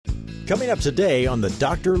Coming up today on the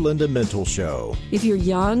Dr. Linda Mintle Show. If you're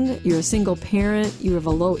young, you're a single parent, you have a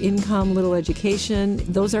low income, little education,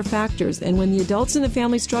 those are factors. And when the adults in the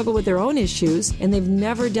family struggle with their own issues and they've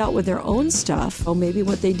never dealt with their own stuff, well, maybe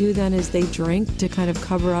what they do then is they drink to kind of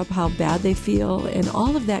cover up how bad they feel. And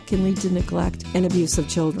all of that can lead to neglect and abuse of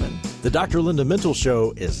children. The Dr. Linda Mintle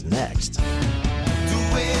Show is next.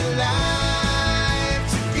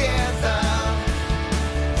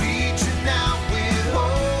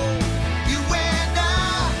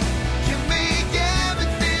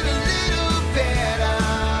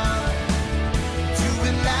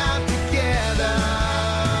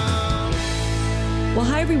 Well,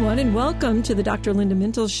 hi, everyone, and welcome to the Dr. Linda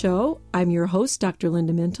Mintle Show. I'm your host, Dr.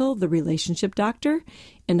 Linda Mintle, the relationship doctor,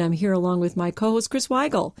 and I'm here along with my co-host, Chris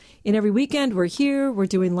Weigel. And every weekend, we're here, we're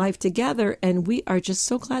doing life together, and we are just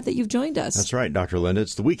so glad that you've joined us. That's right, Dr. Linda.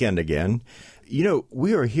 It's the weekend again. You know,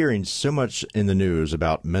 we are hearing so much in the news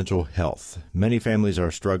about mental health. Many families are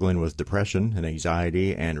struggling with depression and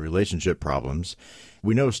anxiety and relationship problems.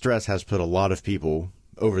 We know stress has put a lot of people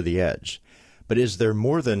over the edge. But is there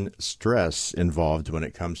more than stress involved when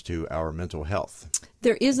it comes to our mental health?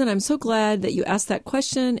 There is, and I'm so glad that you asked that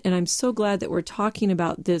question, and I'm so glad that we're talking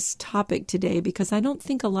about this topic today because I don't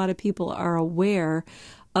think a lot of people are aware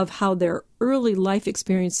of how their early life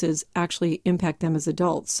experiences actually impact them as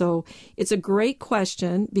adults. So it's a great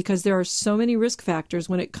question because there are so many risk factors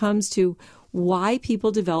when it comes to why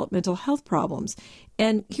people develop mental health problems.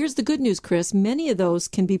 And here's the good news, Chris. Many of those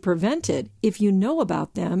can be prevented if you know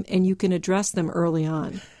about them and you can address them early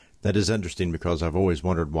on. That is interesting because I've always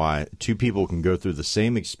wondered why two people can go through the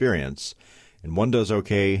same experience and one does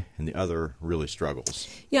okay and the other really struggles.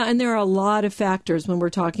 Yeah, and there are a lot of factors when we're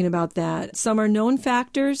talking about that. Some are known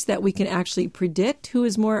factors that we can actually predict who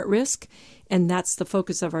is more at risk, and that's the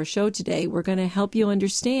focus of our show today. We're going to help you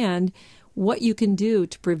understand what you can do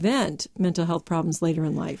to prevent mental health problems later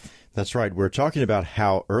in life. That's right. We're talking about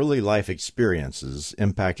how early life experiences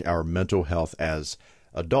impact our mental health as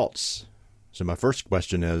adults. So my first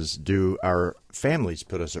question is, do our families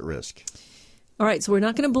put us at risk? All right, so we're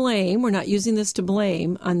not going to blame. We're not using this to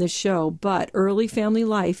blame on this show, but early family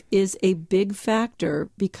life is a big factor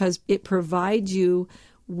because it provides you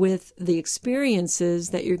with the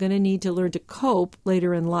experiences that you're going to need to learn to cope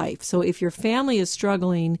later in life. So if your family is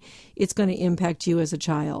struggling, it's going to impact you as a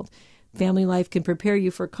child. Family life can prepare you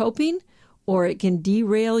for coping, or it can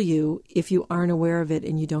derail you if you aren't aware of it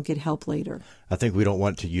and you don't get help later. I think we don't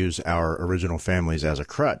want to use our original families as a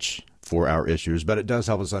crutch for our issues, but it does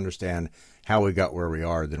help us understand how we got where we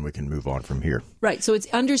are, then we can move on from here. Right. So it's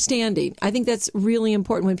understanding. I think that's really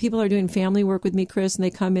important. When people are doing family work with me, Chris, and they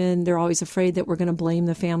come in, they're always afraid that we're going to blame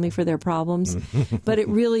the family for their problems. But it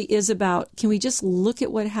really is about, can we just look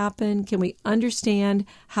at what happened? Can we understand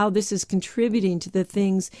how this is contributing to the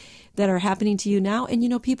things that are happening to you now? And, you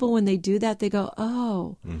know, people, when they do that, they go,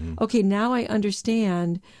 oh, okay, now I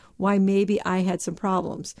understand why maybe I had some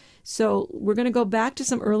problems. So we're going to go back to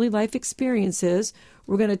some early life experiences.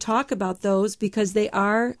 We're going to talk about those because they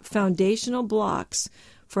are foundational blocks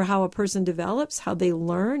for how a person develops, how they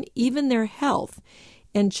learn, even their health.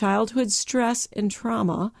 And childhood stress and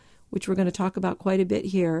trauma, which we're going to talk about quite a bit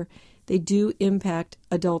here, they do impact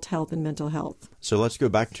adult health and mental health. So let's go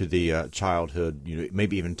back to the childhood,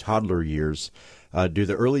 maybe even toddler years. Do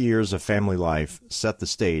the early years of family life set the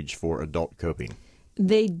stage for adult coping?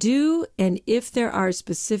 They do, and if there are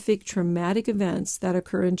specific traumatic events that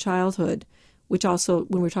occur in childhood, which also,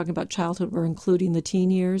 when we're talking about childhood, we're including the teen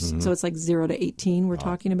years, so it's like 0 to 18 we're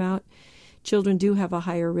talking about, children do have a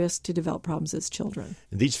higher risk to develop problems as children.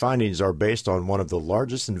 These findings are based on one of the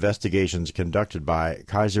largest investigations conducted by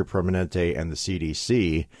Kaiser Permanente and the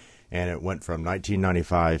CDC, and it went from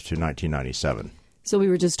 1995 to 1997. So we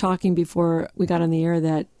were just talking before we got on the air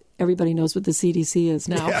that everybody knows what the CDC is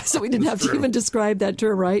now, yeah, so we didn't have to even describe that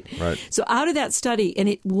term, right? Right. So out of that study, and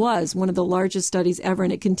it was one of the largest studies ever,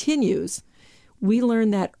 and it continues, we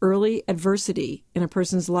learned that early adversity in a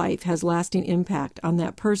person's life has lasting impact on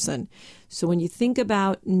that person. So when you think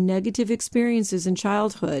about negative experiences in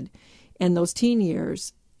childhood and those teen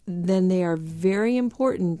years, then they are very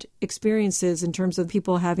important experiences in terms of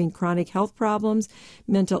people having chronic health problems,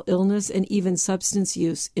 mental illness, and even substance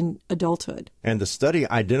use in adulthood. And the study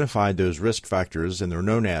identified those risk factors, and they're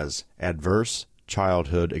known as adverse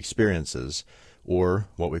childhood experiences, or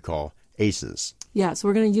what we call ACEs. Yeah, so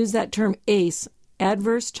we're going to use that term ACE,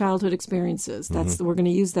 adverse childhood experiences. We're going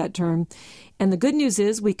to use that term. And the good news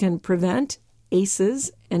is we can prevent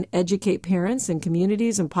ACEs and educate parents and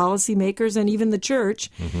communities and policymakers and even the church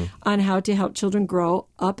on how to help children grow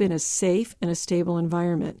up in a safe and a stable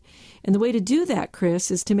environment. And the way to do that, Chris,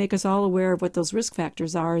 is to make us all aware of what those risk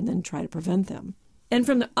factors are and then try to prevent them. And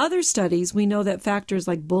from the other studies, we know that factors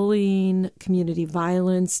like bullying, community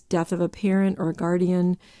violence, death of a parent or a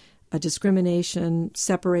guardian, a discrimination,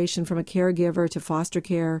 separation from a caregiver to foster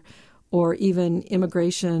care, or even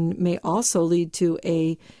immigration may also lead to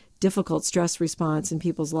a difficult stress response in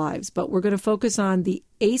people's lives. But we're going to focus on the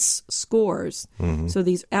ACE scores. So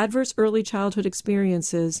these adverse early childhood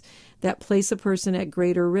experiences that place a person at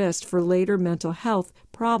greater risk for later mental health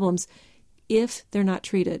problems if they're not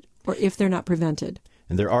treated or if they're not prevented.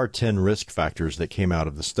 And there are 10 risk factors that came out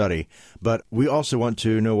of the study, but we also want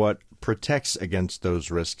to know what protects against those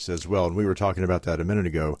risks as well. And we were talking about that a minute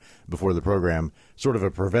ago before the program, sort of a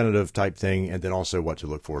preventative type thing, and then also what to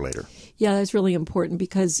look for later. Yeah, that's really important,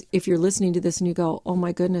 because if you're listening to this and you go, oh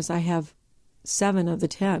my goodness, I have 7 of the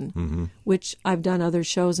 10, which I've done other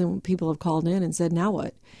shows and people have called in and said, now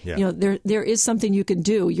what? Yeah. You know, there is something you can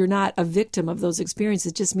do. You're not a victim of those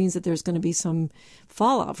experiences. It just means that there's going to be some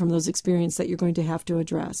fallout from those experiences that you're going to have to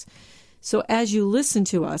address. So as you listen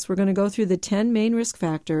to us, we're going to go through the 10 main risk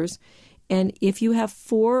factors. And if you have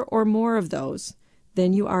 4 or more of those,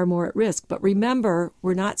 then you are more at risk. But remember,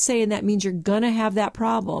 we're not saying that means you're going to have that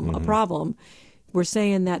problem, a problem. We're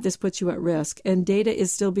saying that this puts you at risk. And data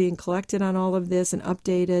is still being collected on all of this and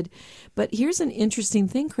updated. But here's an interesting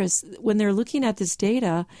thing, Chris. When they're looking at this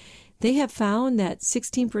data, they have found that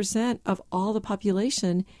 16% of all the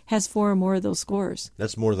population has 4 or more of those scores.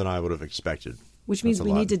 That's more than I would have expected. Which means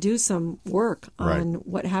we need to do some work on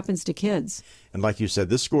what happens to kids. And like you said,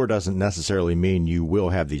 this score doesn't necessarily mean you will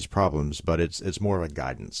have these problems, but it's more of a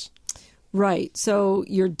guidance. Right. So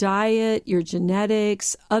your diet, your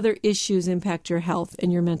genetics, other issues impact your health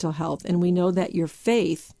and your mental health. And we know that your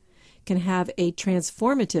faith can have a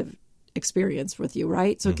transformative experience with you,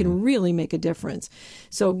 right? So it can really make a difference.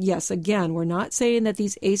 So yes, again, we're not saying that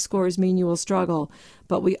these ACE scores mean you will struggle,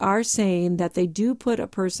 but we are saying that they do put a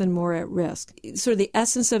person more at risk. So the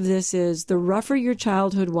essence of this is the rougher your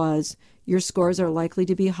childhood was, your scores are likely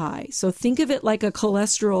to be high. So think of it like a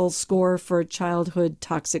cholesterol score for childhood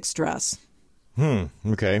toxic stress.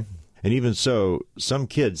 Okay. And even so, some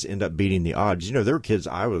kids end up beating the odds. You know, there were kids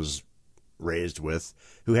I was raised with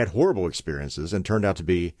who had horrible experiences and turned out to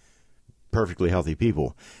be perfectly healthy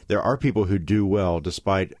people. There are people who do well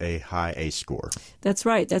despite a high ACE score. That's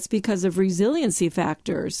right. That's because of resiliency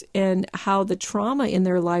factors and how the trauma in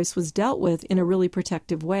their lives was dealt with in a really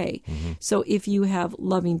protective way. So if you have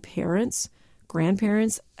loving parents,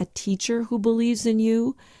 grandparents, a teacher who believes in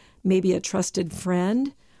you, maybe a trusted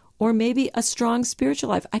friend, or maybe a strong spiritual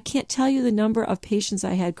life. I can't tell you the number of patients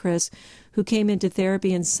I had, Chris, who came into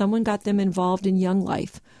therapy and someone got them involved in Young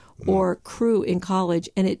Life or Crew in college,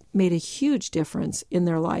 and it made a huge difference in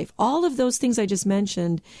their life. All of those things I just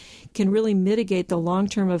mentioned can really mitigate the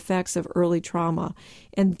long-term effects of early trauma.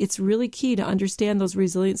 And it's really key to understand those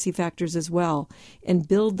resiliency factors as well and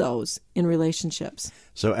build those in relationships.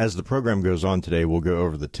 So as the program goes on today, we'll go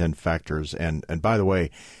over the 10 factors. And by the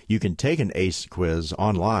way, you can take an ACE quiz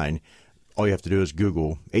online. All you have to do is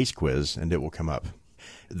Google ACE quiz, and it will come up.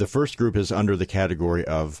 The first group is under the category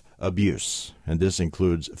of abuse, and this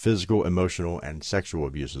includes physical, emotional, and sexual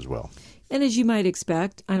abuse as well. And as you might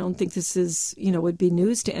expect, I don't think this is, would be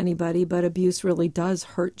news to anybody, but abuse really does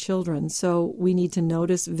hurt children. So we need to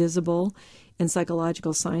notice visible and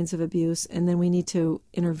psychological signs of abuse, and then we need to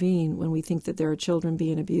intervene when we think that there are children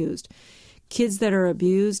being abused. Kids that are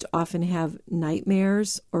abused often have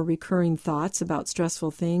nightmares or recurring thoughts about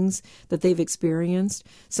stressful things that they've experienced.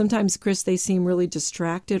 Sometimes, Chris, they seem really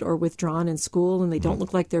distracted or withdrawn in school, and they don't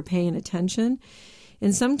look like they're paying attention.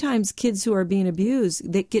 And sometimes kids who are being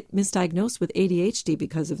abused, they get misdiagnosed with ADHD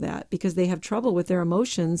because of that, because they have trouble with their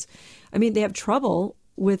emotions. I mean, they have trouble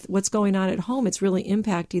with what's going on at home. It's really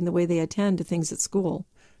impacting the way they attend to things at school.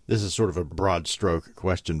 This is sort of a broad stroke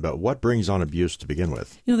question, but what brings on abuse to begin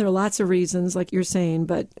with? There are lots of reasons, like you're saying,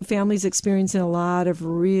 but families experiencing a lot of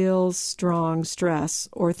real strong stress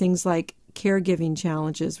or things like caregiving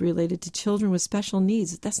challenges related to children with special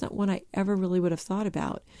needs. That's not one I ever really would have thought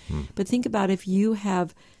about. But think about if you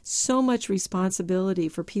have so much responsibility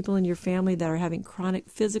for people in your family that are having chronic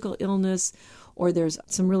physical illness, or there's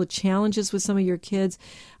some real challenges with some of your kids.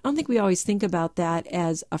 I don't think we always think about that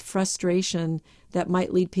as a frustration that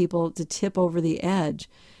might lead people to tip over the edge,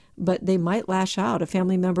 but they might lash out. A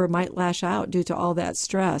family member might lash out due to all that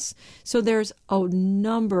stress. So there's a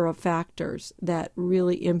number of factors that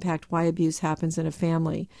really impact why abuse happens in a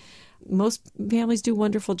family. Most families do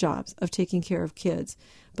wonderful jobs of taking care of kids.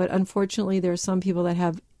 But unfortunately, there are some people that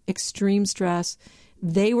have extreme stress.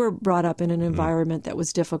 They were brought up in an environment that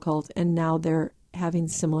was difficult, and now they're having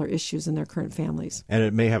similar issues in their current families. And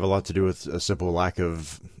it may have a lot to do with a simple lack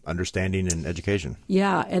of understanding and education.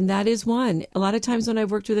 Yeah, and that is one. A lot of times when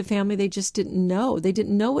I've worked with a family, they just didn't know. They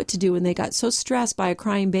didn't know what to do, and they got so stressed by a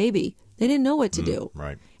crying baby. They didn't know what to do.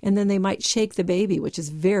 Right. And then they might shake the baby, which is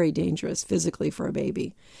very dangerous physically for a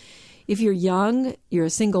baby. If you're young, you're a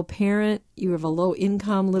single parent, you have a low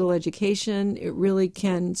income, little education, it really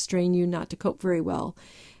can strain you not to cope very well.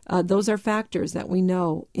 Those are factors that we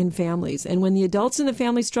know in families. And when the adults in the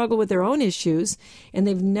family struggle with their own issues and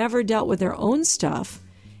they've never dealt with their own stuff,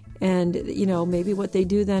 and, maybe what they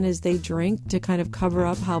do then is they drink to kind of cover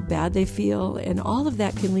up how bad they feel. And all of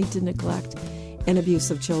that can lead to neglect and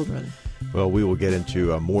abuse of children. Well, we will get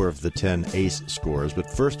into more of the 10 ACE scores, but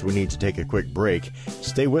first we need to take a quick break.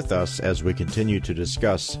 Stay with us as we continue to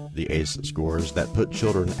discuss the ACE scores that put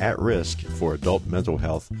children at risk for adult mental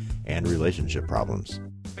health and relationship problems.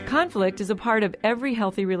 Conflict is a part of every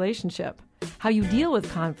healthy relationship. How you deal with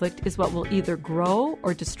conflict is what will either grow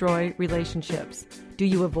or destroy relationships. Do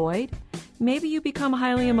you avoid? Maybe you become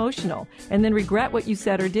highly emotional and then regret what you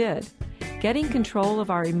said or did. Getting control of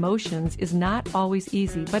our emotions is not always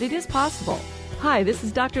easy, but it is possible. Hi, this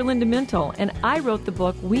is Dr. Linda Mintle, and I wrote the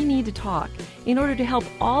book We Need to Talk in order to help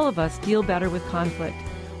all of us deal better with conflict.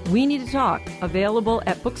 We Need to Talk, available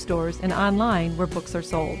at bookstores and online where books are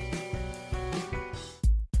sold.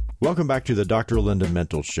 Welcome back to the Dr. Linda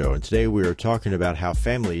Mintle Show, and today we are talking about how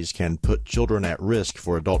families can put children at risk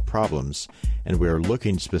for adult problems, and we are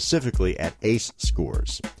looking specifically at ACE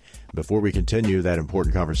scores. Before we continue that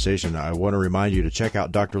important conversation, I want to remind you to check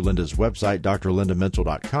out Dr. Linda's website,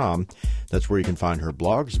 drlindamintle.com. That's where you can find her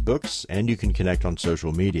blogs, books, and you can connect on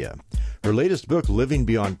social media. Her latest book, Living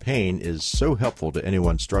Beyond Pain, is so helpful to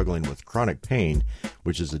anyone struggling with chronic pain,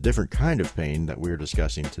 which is a different kind of pain that we're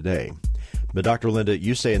discussing today. But Dr. Linda,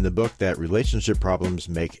 you say in the book that relationship problems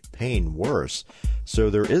make pain worse, so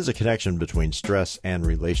there is a connection between stress and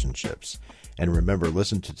relationships. And remember,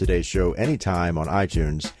 listen to today's show anytime on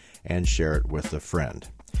iTunes and share it with a friend.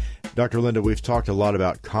 Dr. Linda, we've talked a lot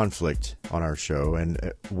about conflict on our show,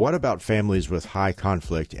 and what about families with high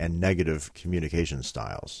conflict and negative communication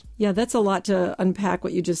styles? Yeah, that's a lot to unpack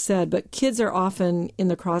what you just said, but kids are often in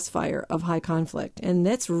the crossfire of high conflict, and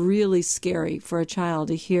that's really scary for a child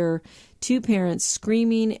to hear two parents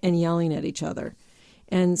screaming and yelling at each other.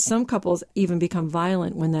 And some couples even become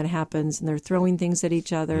violent when that happens, and they're throwing things at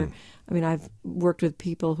each other. I mean, I've worked with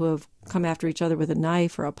people who have come after each other with a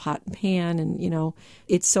knife or a pot and pan, and,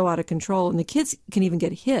 it's so out of control. And the kids can even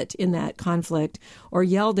get hit in that conflict or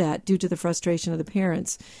yelled at due to the frustration of the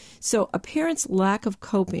parents. So a parent's lack of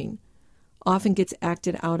coping often gets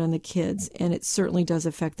acted out on the kids, and it certainly does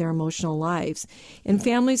affect their emotional lives. And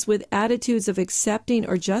families with attitudes of accepting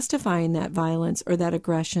or justifying that violence or that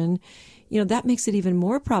aggression, that makes it even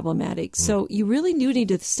more problematic. So you really do need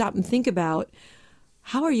to stop and think about,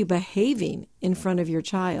 how are you behaving in front of your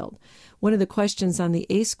child? One of the questions on the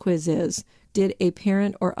ACE quiz is, did a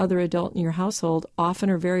parent or other adult in your household often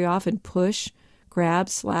or very often push, grab,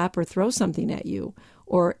 slap, or throw something at you,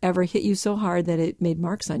 or ever hit you so hard that it made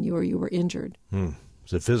marks on you or you were injured?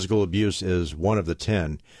 So physical abuse is one of the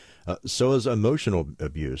 10. So is emotional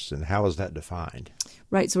abuse, and how is that defined?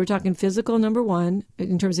 Right, so we're talking physical, number 1,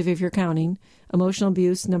 in terms of if you're counting. Emotional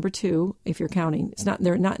abuse, number 2, if you're counting.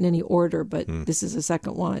 They're not in any order, but this is the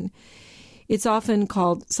second one. It's often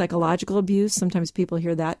called psychological abuse. Sometimes people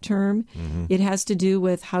hear that term. It has to do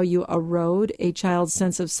with how you erode a child's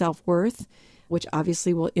sense of self-worth, which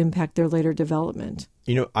obviously will impact their later development.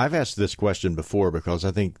 I've asked this question before because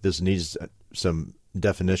I think this needs some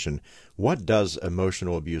definition. What does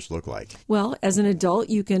emotional abuse look like? Well, as an adult,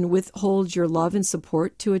 you can withhold your love and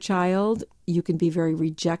support to a child. You can be very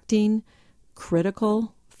rejecting,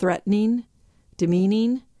 critical, threatening,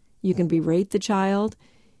 demeaning. You can berate the child.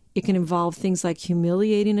 It can involve things like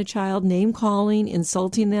humiliating a child, name-calling,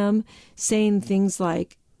 insulting them, saying things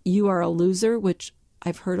like, you are a loser, which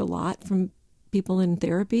I've heard a lot from people in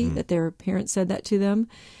therapy, that their parents said that to them,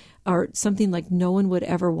 or something like, no one would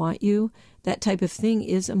ever want you. That type of thing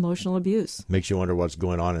is emotional abuse. Makes you wonder what's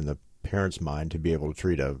going on in the parent's mind to be able to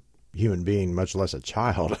treat a human being, much less a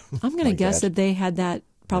child. I'm going to guess that they had that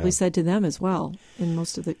probably said to them as well in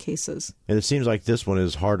most of the cases. And it seems like this one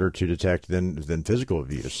is harder to detect than physical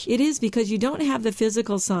abuse. It is, because you don't have the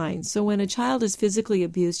physical signs. So when a child is physically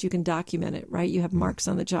abused, you can document it, right? You have marks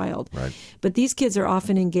on the child. Right. But these kids are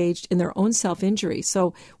often engaged in their own self-injury.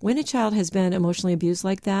 So when a child has been emotionally abused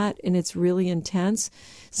like that and it's really intense,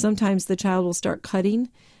 sometimes the child will start cutting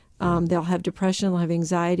They'll have depression, they'll have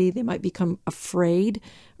anxiety, they might become afraid,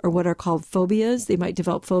 or what are called phobias. They might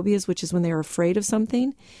develop phobias, which is when they are afraid of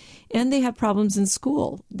something. And they have problems in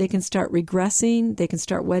school. They can start regressing, they can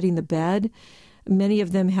start wetting the bed. Many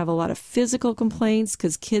of them have a lot of physical complaints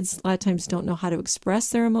because kids a lot of times don't know how to express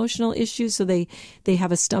their emotional issues. So they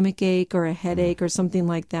have a stomach ache or a headache or something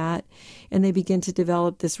like that. And they begin to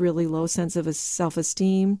develop this really low sense of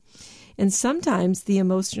self-esteem. And sometimes the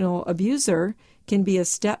emotional abuser can be a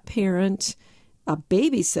step-parent, a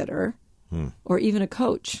babysitter, or even a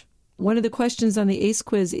coach. One of the questions on the ACE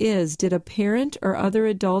quiz is, did a parent or other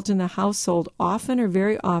adult in the household often or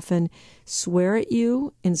very often swear at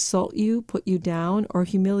you, insult you, put you down, or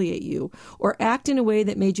humiliate you, or act in a way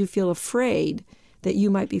that made you feel afraid that you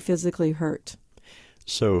might be physically hurt?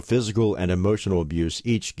 So physical and emotional abuse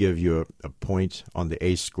each give you a point on the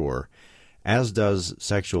ACE score, as does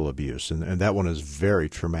sexual abuse, and that one is very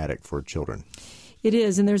traumatic for children. It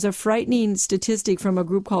is, and there's a frightening statistic from a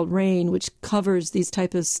group called RAIN, which covers these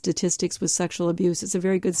type of statistics with sexual abuse. It's a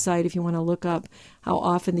very good site if you want to look up how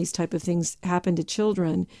often these type of things happen to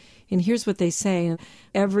children. And here's what they say.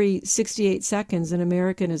 Every 68 seconds, an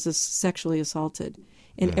American is sexually assaulted.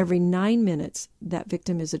 And every 9 minutes, that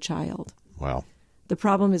victim is a child. Wow. The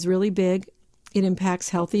problem is really big. It impacts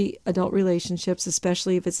healthy adult relationships,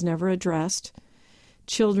 especially if it's never addressed.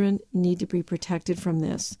 Children need to be protected from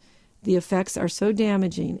this. The effects are so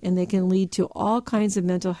damaging, and they can lead to all kinds of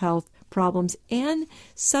mental health problems and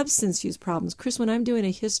substance use problems. Chris, when I'm doing a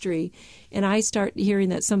history and I start hearing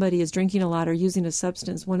that somebody is drinking a lot or using a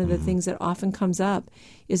substance, one of the things that often comes up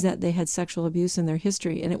is that they had sexual abuse in their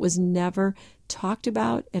history, and it was never talked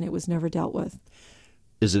about and it was never dealt with.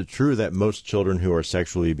 Is it true that most children who are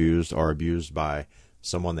sexually abused are abused by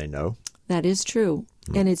someone they know? That is true,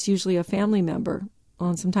 and it's usually a family member.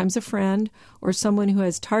 Sometimes a friend, or someone who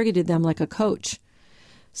has targeted them like a coach.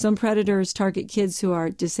 Some predators target kids who are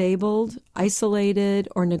disabled, isolated,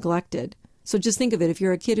 or neglected. So just think of it. If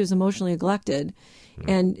you're a kid who's emotionally neglected,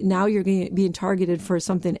 and now you're being targeted for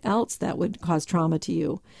something else that would cause trauma to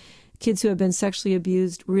you. Kids who have been sexually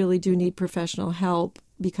abused really do need professional help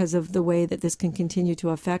because of the way that this can continue to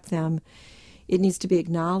affect them. It needs to be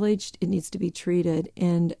acknowledged. It needs to be treated.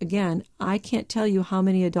 And again, I can't tell you how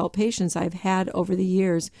many adult patients I've had over the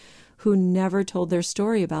years who never told their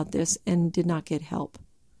story about this and did not get help.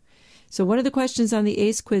 So one of the questions on the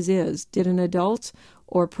ACE quiz is, did an adult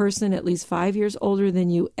or person at least 5 years older than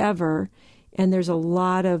you ever, and there's a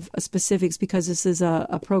lot of specifics because this is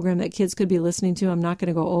a program that kids could be listening to. I'm not going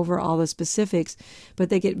to go over all the specifics, but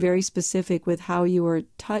they get very specific with how you were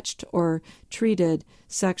touched or treated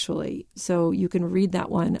sexually. So you can read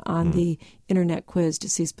that one on the internet quiz to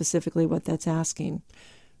see specifically what that's asking.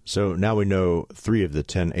 So now we know 3 of the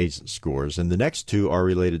 10 ACE scores, and the next 2 are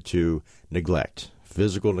related to neglect,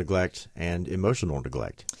 physical neglect and emotional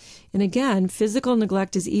neglect. And again, physical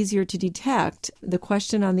neglect is easier to detect. The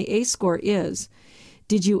question on the ACE score is,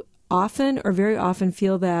 did you often or very often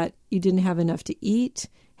feel that you didn't have enough to eat,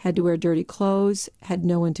 had to wear dirty clothes, had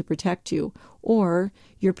no one to protect you, or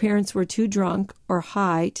your parents were too drunk or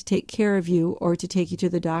high to take care of you or to take you to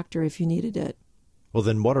the doctor if you needed it? Well,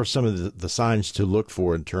 then what are some of the signs to look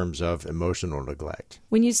for in terms of emotional neglect?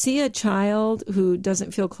 When you see a child who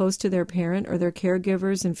doesn't feel close to their parent or their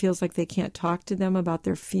caregivers and feels like they can't talk to them about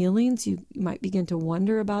their feelings, you might begin to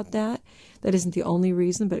wonder about that. That isn't the only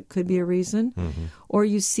reason, but it could be a reason. Mm-hmm. Or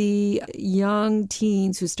you see young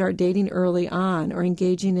teens who start dating early on or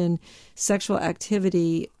engaging in sexual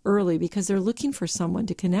activity early because they're looking for someone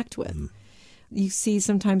to connect with. Mm. You see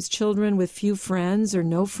sometimes children with few friends or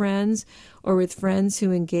no friends, or with friends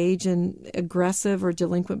who engage in aggressive or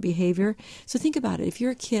delinquent behavior. So think about it. If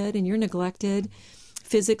you're a kid and you're neglected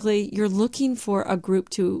physically, you're looking for a group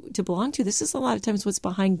to belong to. This is a lot of times what's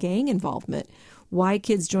behind gang involvement, why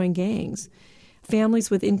kids join gangs. Families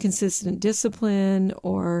with inconsistent discipline,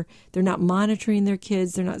 or they're not monitoring their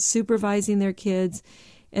kids, they're not supervising their kids.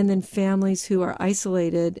 And then families who are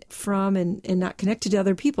isolated from and not connected to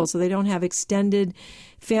other people. So they don't have extended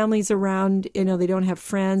families around, they don't have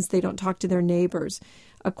friends, they don't talk to their neighbors.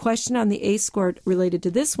 A question on the ACE score related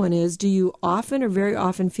to this one is, do you often or very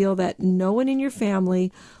often feel that no one in your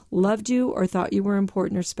family loved you or thought you were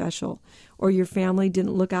important or special, or your family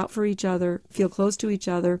didn't look out for each other, feel close to each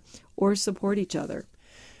other, or support each other?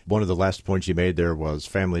 One of the last points you made there was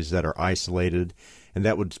families that are isolated. And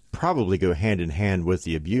that would probably go hand in hand with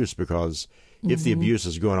the abuse, because if the abuse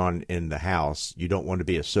is going on in the house, you don't want to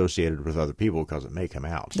be associated with other people because it may come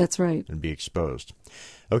out. That's right. And be exposed.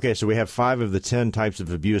 Okay, so we have 5 of the 10 types of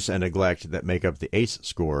abuse and neglect that make up the ACE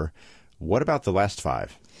score. What about the last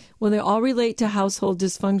 5? Well, they all relate to household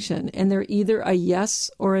dysfunction, and they're either a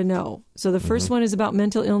yes or a no. So the first one is about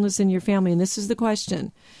mental illness in your family, and this is the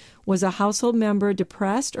question. Was a household member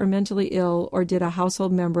depressed or mentally ill, or did a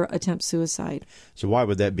household member attempt suicide? So why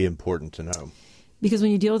would that be important to know? Because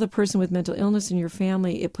when you deal with a person with mental illness in your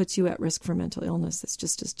family, it puts you at risk for mental illness. That's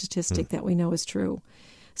just a statistic that we know is true.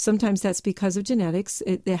 Sometimes that's because of genetics.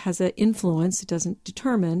 It has an influence. It doesn't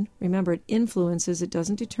determine. Remember, it influences. It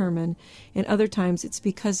doesn't determine. And other times it's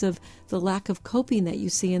because of the lack of coping that you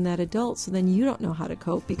see in that adult. So then you don't know how to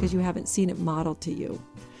cope because you haven't seen it modeled to you.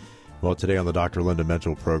 Well, today on the Dr. Linda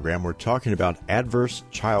Mintle program, we're talking about adverse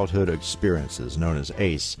childhood experiences, known as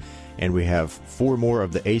ACE. And we have 4 more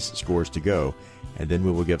of the ACE scores to go. And then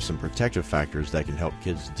we will give some protective factors that can help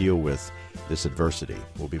kids deal with this adversity.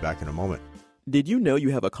 We'll be back in a moment. Did you know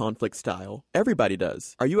you have a conflict style? Everybody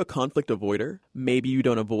does. Are you a conflict avoider? Maybe you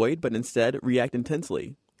don't avoid, but instead react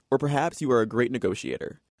intensely. Or perhaps you are a great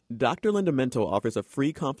negotiator. Dr. Linda Mintle offers a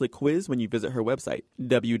free conflict quiz when you visit her website,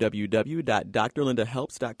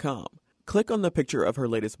 www.drlindahelps.com. Click on the picture of her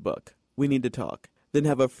latest book, We Need to Talk. Then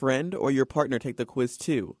have a friend or your partner take the quiz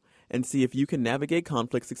too, and see if you can navigate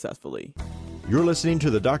conflict successfully. You're listening to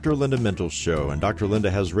the Dr. Linda Mintle Show, and Dr.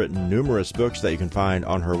 Linda has written numerous books that you can find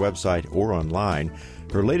on her website or online.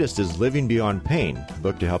 Her latest is Living Beyond Pain, a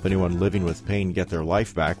book to help anyone living with pain get their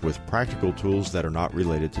life back with practical tools that are not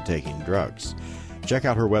related to taking drugs. Check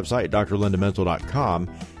out her website, drlindamintle.com.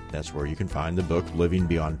 That's where you can find the book Living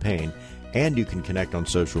Beyond Pain, and you can connect on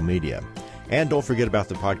social media. And don't forget about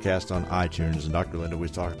the podcast on iTunes. And Dr. Linda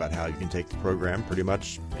always talks about how you can take the program pretty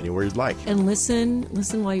much anywhere you'd like. And listen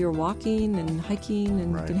while you're walking and hiking,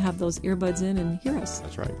 and you can have those earbuds in and hear us.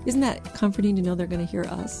 That's right. Isn't that comforting to know they're going to hear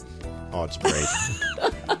us? Oh, it's great.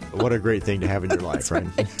 What a great thing to have in your life, right?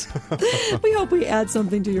 We hope we add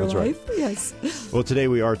something to your That's life. Right. Yes. Well, today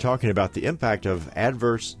we are talking about the impact of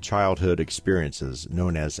adverse childhood experiences,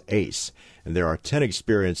 known as ACE. And there are 10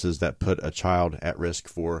 experiences that put a child at risk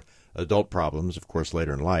for adult problems, of course,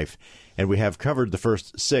 later in life. And we have covered the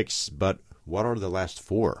first 6, but what are the last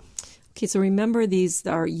 4? Okay, so remember, these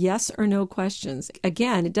are yes or no questions.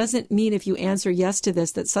 Again, it doesn't mean if you answer yes to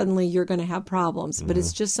this that suddenly you're going to have problems, but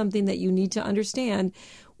it's just something that you need to understand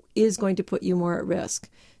is going to put you more at risk.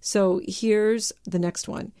 So here's the next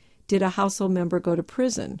one. Did a household member go to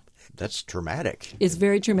prison? That's traumatic. It's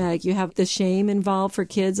very traumatic. You have the shame involved for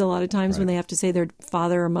kids a lot of times when they have to say their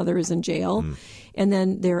father or mother is in jail, and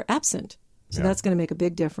then they're absent. So that's going to make a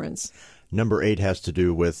big difference. Number 8 has to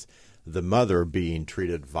do with the mother being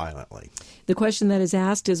treated violently. The question that is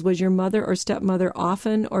asked is, was your mother or stepmother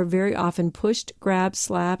often or very often pushed, grabbed,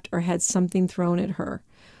 slapped, or had something thrown at her?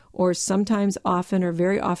 Or sometimes often or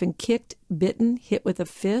very often kicked, bitten, hit with a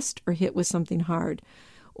fist, or hit with something hard?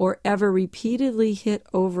 Or ever repeatedly hit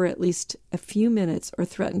over at least a few minutes or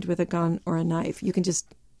threatened with a gun or a knife? You can just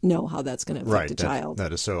know how that's going to affect a child.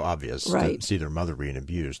 That is so obvious to see their mother being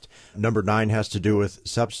abused. Number 9 has to do with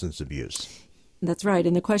substance abuse. That's right.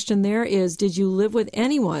 And the question there is, did you live with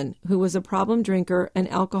anyone who was a problem drinker, an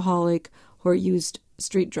alcoholic, or used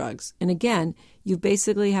street drugs? And again, you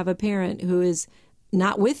basically have a parent who is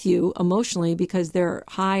not with you emotionally because they're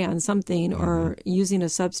high on something or using a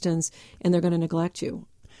substance, and they're going to neglect you.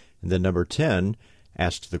 And then number 10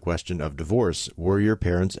 asks the question of divorce. Were your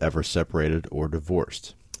parents ever separated or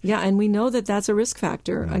divorced? Yeah, and we know that that's a risk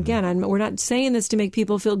factor. Again, we're not saying this to make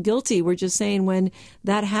people feel guilty. We're just saying when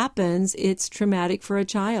that happens, it's traumatic for a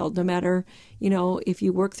child. No matter, if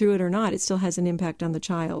you work through it or not, it still has an impact on the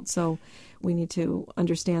child. So we need to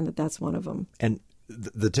understand that that's one of them. And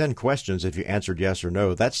the 10 questions, if you answered yes or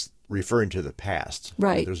no, that's referring to the past.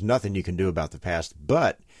 Right. There's nothing you can do about the past.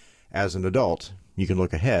 But as an adult, you can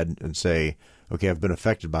look ahead and say, okay, I've been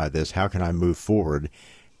affected by this. How can I move forward?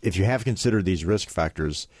 If you have considered these risk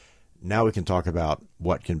factors, now we can talk about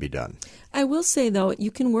what can be done. I will say, though, you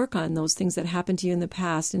can work on those things that happened to you in the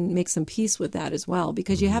past and make some peace with that as well,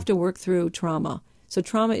 because you have to work through trauma. So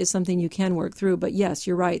trauma is something you can work through. But yes,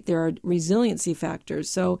 you're right. There are resiliency factors.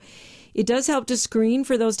 So it does help to screen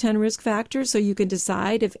for those 10 risk factors so you can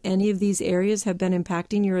decide if any of these areas have been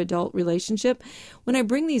impacting your adult relationship. When I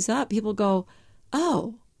bring these up, people go,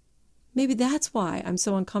 oh, maybe that's why I'm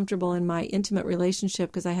so uncomfortable in my intimate relationship,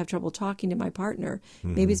 because I have trouble talking to my partner.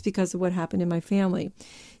 Maybe it's because of what happened in my family.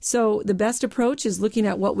 So the best approach is looking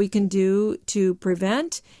at what we can do to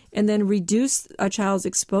prevent and then reduce a child's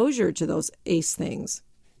exposure to those ACE things.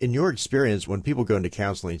 In your experience, when people go into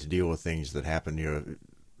counseling to deal with things that happen,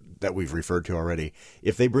 that we've referred to already,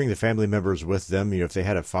 if they bring the family members with them, if they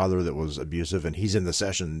had a father that was abusive and he's in the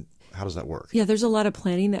session, how does that work? Yeah, there's a lot of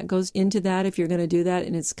planning that goes into that if you're going to do that,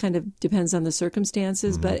 and it's kind of depends on the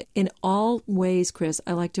circumstances. But in all ways, Chris,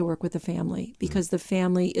 I like to work with the family because the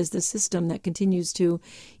family is the system that continues to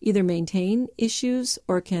either maintain issues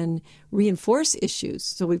or can reinforce issues.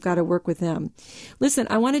 So we've got to work with them. Listen,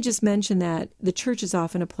 I want to just mention that the church is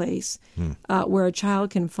often a place where a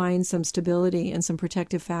child can find some stability and some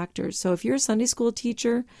protective factors. So if you're a Sunday school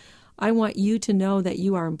teacher, I want you to know that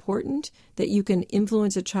you are important, that you can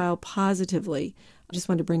influence a child positively. I just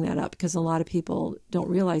wanted to bring that up because a lot of people don't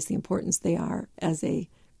realize the importance they are as a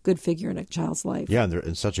good figure in a child's life. Yeah, and they're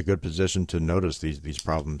in such a good position to notice these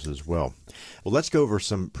problems as well. Well, let's go over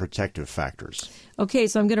some protective factors. Okay,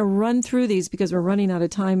 so I'm going to run through these because we're running out of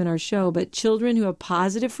time in our show. But children who have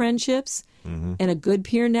positive friendships and a good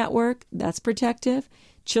peer network, that's protective.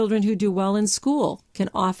 Children who do well in school can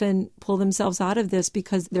often pull themselves out of this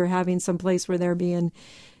because they're having some place where they're being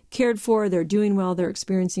cared for, they're doing well, they're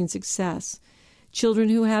experiencing success. Children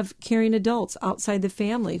who have caring adults outside the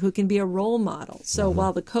family who can be a role model. So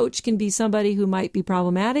while the coach can be somebody who might be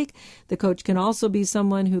problematic, the coach can also be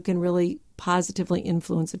someone who can really positively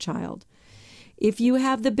influence a child. If you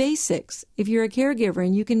have the basics, if you're a caregiver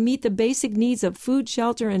and you can meet the basic needs of food,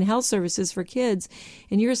 shelter, and health services for kids,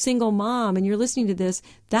 and you're a single mom and you're listening to this,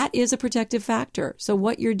 that is a protective factor. So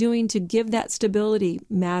what you're doing to give that stability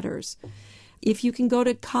matters. If you can go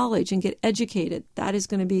to college and get educated, that is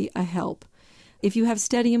going to be a help. If you have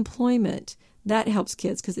steady employment, that helps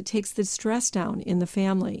kids because it takes the stress down in the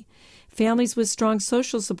family. Families with strong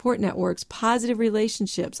social support networks, positive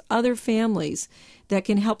relationships, other families that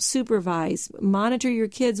can help supervise, monitor your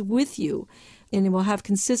kids with you, and it will have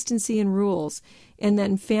consistency in rules. And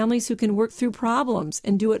then families who can work through problems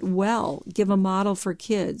and do it well, give a model for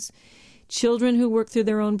kids. Children who work through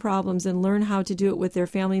their own problems and learn how to do it with their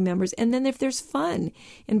family members. And then if there's fun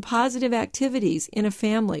and positive activities in a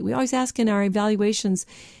family, we always ask in our evaluations,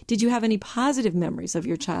 did you have any positive memories of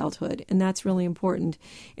your childhood? And that's really important.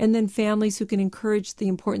 And then families who can encourage the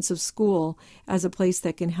importance of school as a place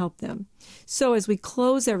that can help them. So as we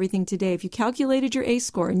close everything today, if you calculated your ACE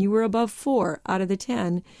score and you were above 4 out of the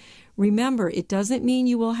 10, remember, it doesn't mean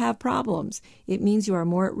you will have problems. It means you are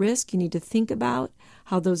more at risk. You need to think about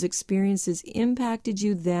how those experiences impacted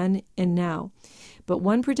you then and now. But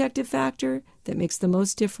one protective factor that makes the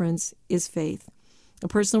most difference is faith. A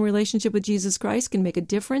personal relationship with Jesus Christ can make a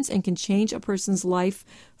difference and can change a person's life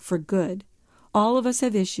for good. All of us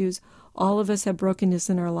have issues. All of us have brokenness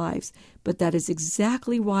in our lives. But that is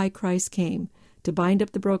exactly why Christ came, to bind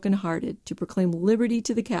up the brokenhearted, to proclaim liberty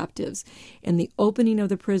to the captives, and the opening of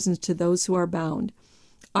the prisons to those who are bound.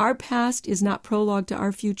 Our past is not prologue to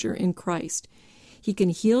our future in Christ. He can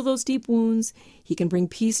heal those deep wounds. He can bring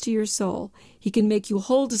peace to your soul. He can make you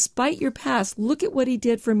whole despite your past. Look at what he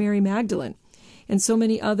did for Mary Magdalene and so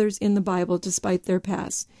many others in the Bible despite their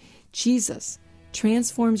past. Jesus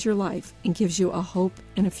transforms your life and gives you a hope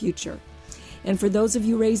and a future. And for those of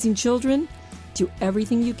you raising children, do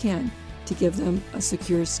everything you can to give them a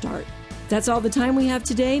secure start. That's all the time we have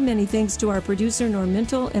today. Many thanks to our producer, Norm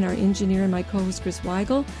Mintle, and our engineer and my co-host, Chris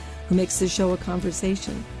Weigel, who makes this show a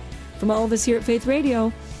conversation. From all of us here at Faith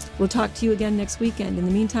Radio, we'll talk to you again next weekend. In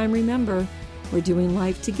the meantime, remember, we're doing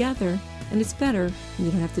life together, and it's better when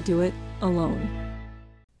you don't have to do it alone.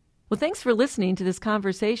 Well, thanks for listening to this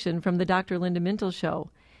conversation from the Dr. Linda Mintle Show.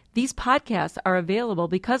 These podcasts are available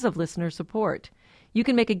because of listener support. You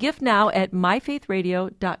can make a gift now at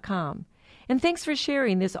myfaithradio.com. And thanks for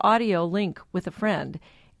sharing this audio link with a friend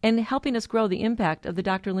and helping us grow the impact of the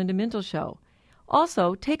Dr. Linda Mintle Show.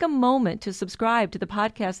 Also, take a moment to subscribe to the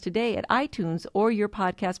podcast today at iTunes or your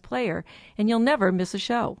podcast player, and you'll never miss a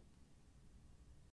show.